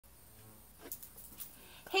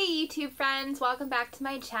YouTube friends, welcome back to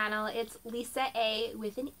my channel. It's Lisa A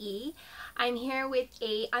with an E. I'm here with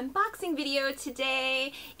a unboxing video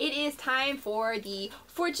today. It is time for the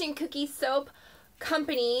Fortune Cookie Soap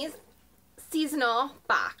Company's seasonal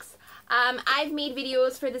box. I've made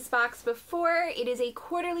videos for this box before. It is a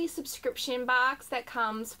quarterly subscription box that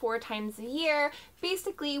comes 4 times a year,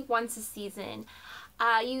 basically once a season.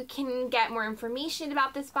 You can get more information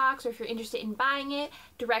about this box, or if you're interested in buying it,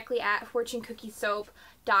 directly at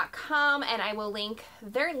fortunecookie.com, and I will link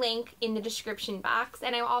their link in the description box,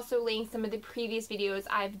 and I will also link some of the previous videos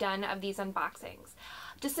I've done of these unboxings.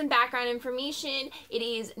 Just some background information: it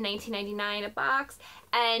is $19.99 a box,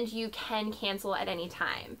 and you can cancel at any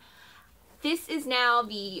time. This is now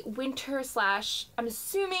the winter / I'm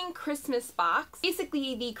assuming Christmas box.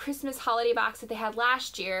 Basically the Christmas holiday box that they had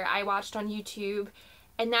last year I watched on YouTube,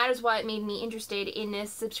 and that is what made me interested in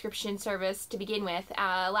this subscription service to begin with.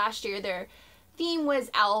 Last year their theme was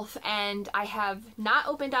Elf, and I have not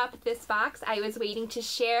opened up this box. I was waiting to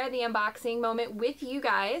share the unboxing moment with you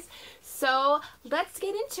guys. So let's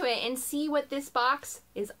get into it and see what this box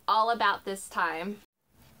is all about this time.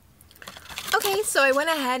 Okay, so I went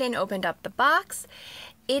ahead and opened up the box.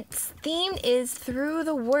 Its theme is Through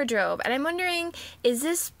the Wardrobe, and I'm wondering, is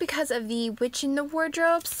this because of the Witch in the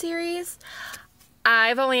Wardrobe series?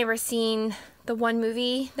 I've only ever seen the one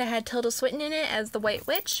movie that had Tilda Swinton in it as the White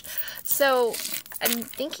Witch, so I'm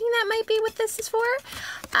thinking that might be what this is for.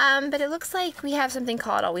 But it looks like we have something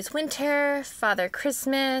called Always Winter, Father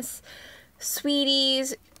Christmas,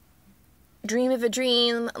 Sweeties, Dream of a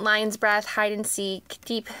Dream, Lion's Breath, Hide and Seek,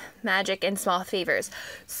 Deep Magic, and Small Favors.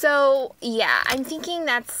 So yeah, I'm thinking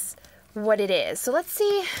that's what it is. So let's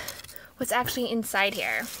see what's actually inside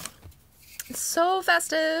here. It's so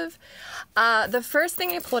festive. The first thing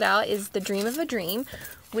I pulled out is the Dream of a Dream,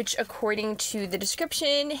 which according to the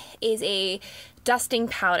description is a dusting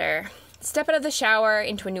powder. Step out of the shower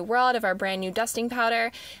into a new world of our brand new dusting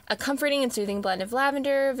powder. A comforting and soothing blend of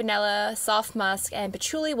lavender, vanilla, soft musk, and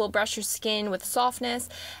patchouli will brush your skin with softness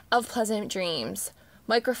of pleasant dreams.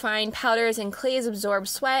 Microfine powders and clays absorb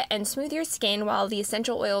sweat and smooth your skin, while the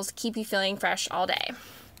essential oils keep you feeling fresh all day.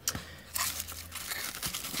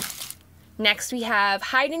 Next we have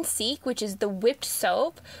Hide and Seek, which is the whipped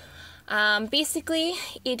soap. Basically,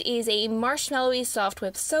 it is a marshmallowy soft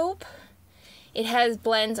whipped soap. It has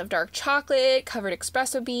blends of dark chocolate, covered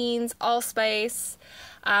espresso beans, allspice,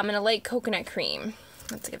 and a light coconut cream.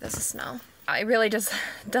 Let's give this a smell. It really just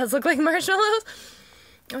does look like marshmallows.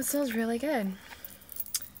 Oh, it smells really good.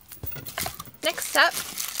 Next up,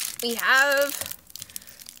 we have,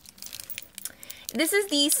 this is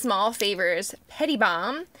the Small Favors Petty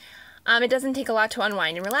Balm. It doesn't take a lot to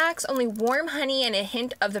unwind and relax. Only warm honey and a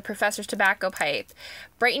hint of the professor's tobacco pipe,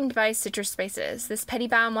 brightened by citrus spices. This Petty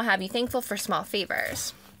Balm will have you thankful for small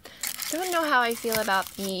favors. Don't know how I feel about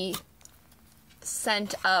the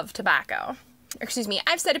scent of tobacco. Excuse me,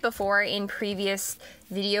 I've said it before in previous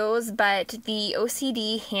videos, but the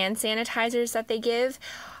OCD hand sanitizers that they give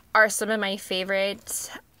are some of my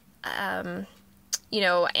favorite,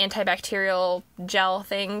 antibacterial gel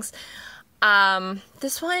things.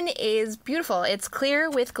 This one is beautiful. It's clear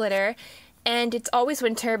with glitter, and it's always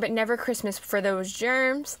winter but never Christmas for those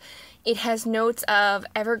germs. It has notes of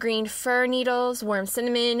evergreen fir needles, warm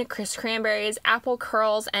cinnamon, crisp cranberries, apple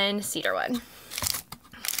curls, and cedarwood.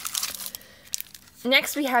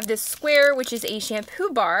 Next we have this square, which is a shampoo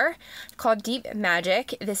bar called Deep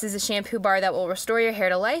Magic. This is a shampoo bar that will restore your hair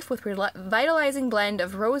to life with revitalizing blend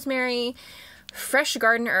of rosemary, fresh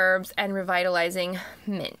garden herbs, and revitalizing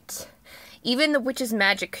mint. Even the witch's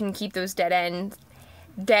magic couldn't keep those dead ends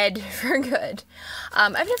dead for good.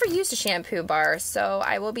 I've never used a shampoo bar, so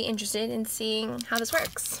I will be interested in seeing how this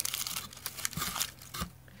works.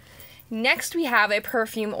 Next we have a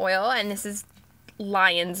perfume oil, and this is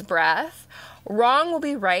Lion's Breath. Wrong will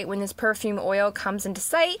be right when this perfume oil comes into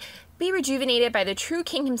sight. Be rejuvenated by the true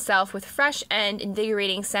king himself with fresh and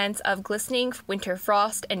invigorating scents of glistening winter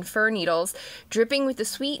frost and fir needles, dripping with the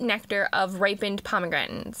sweet nectar of ripened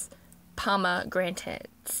pomegranates.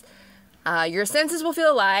 Your senses will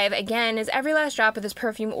feel alive again as every last drop of this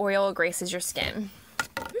perfume oil graces your skin.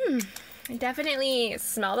 I definitely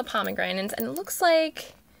smell the pomegranates, and it looks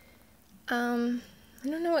like, I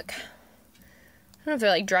don't know if they're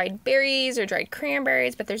like dried berries or dried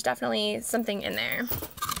cranberries, but there's definitely something in there.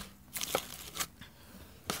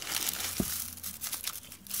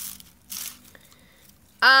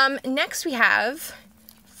 Next we have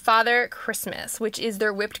Father Christmas, which is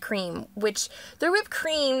their whipped cream, which their whipped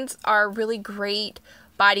creams are really great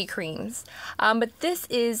body creams. But this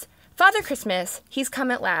is Father Christmas, he's come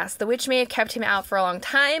at last. The witch may have kept him out for a long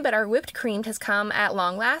time, but our whipped cream has come at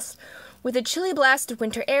long last. With a chilly blast of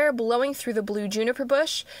winter air blowing through the blue juniper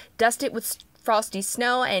bush, dusted with frosty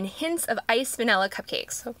snow and hints of iced vanilla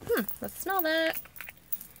cupcakes. So, let's smell that.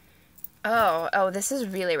 Oh, this is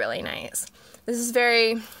really, really nice. This is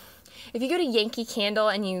very, if you go to Yankee Candle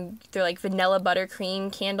and they're like vanilla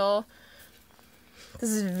buttercream candle, this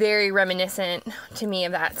is very reminiscent to me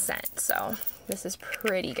of that scent. So this is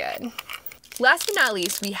pretty good. Last but not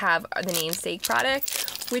least, we have the namesake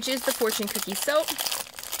product, which is the Fortune Cookie Soap.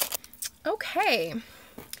 Okay,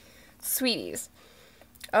 sweeties.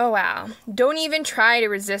 Oh wow, don't even try to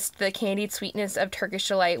resist the candied sweetness of Turkish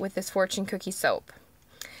Delight with this Fortune Cookie Soap.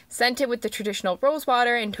 Scented with the traditional rose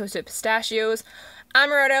water and toasted pistachios,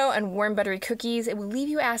 amaretto, and warm buttery cookies, it will leave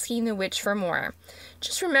you asking the witch for more.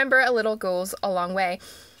 Just remember, a little goes a long way.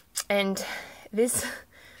 And this,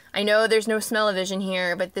 I know there's no smell-o-vision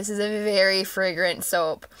here, but this is a very fragrant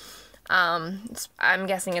soap. I'm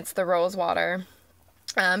guessing it's the rose water.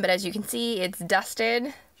 But as you can see, it's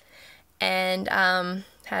dusted and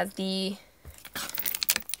has the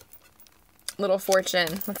little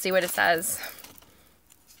fortune. Let's see what it says.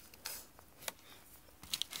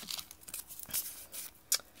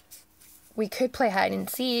 We could play hide and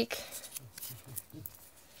seek.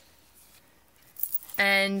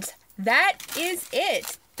 And that is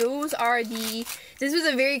it. Those are this was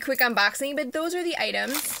a very quick unboxing, but those are the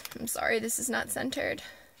items. I'm sorry, this is not centered.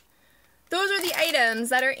 Those are the items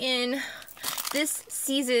that are in this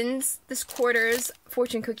quarter's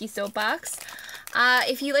Fortune Cookie Soap Box.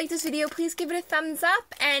 If you like this video, please give it a thumbs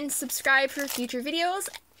up and subscribe for future videos.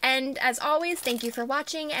 And as always, thank you for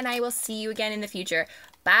watching, and I will see you again in the future.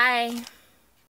 Bye!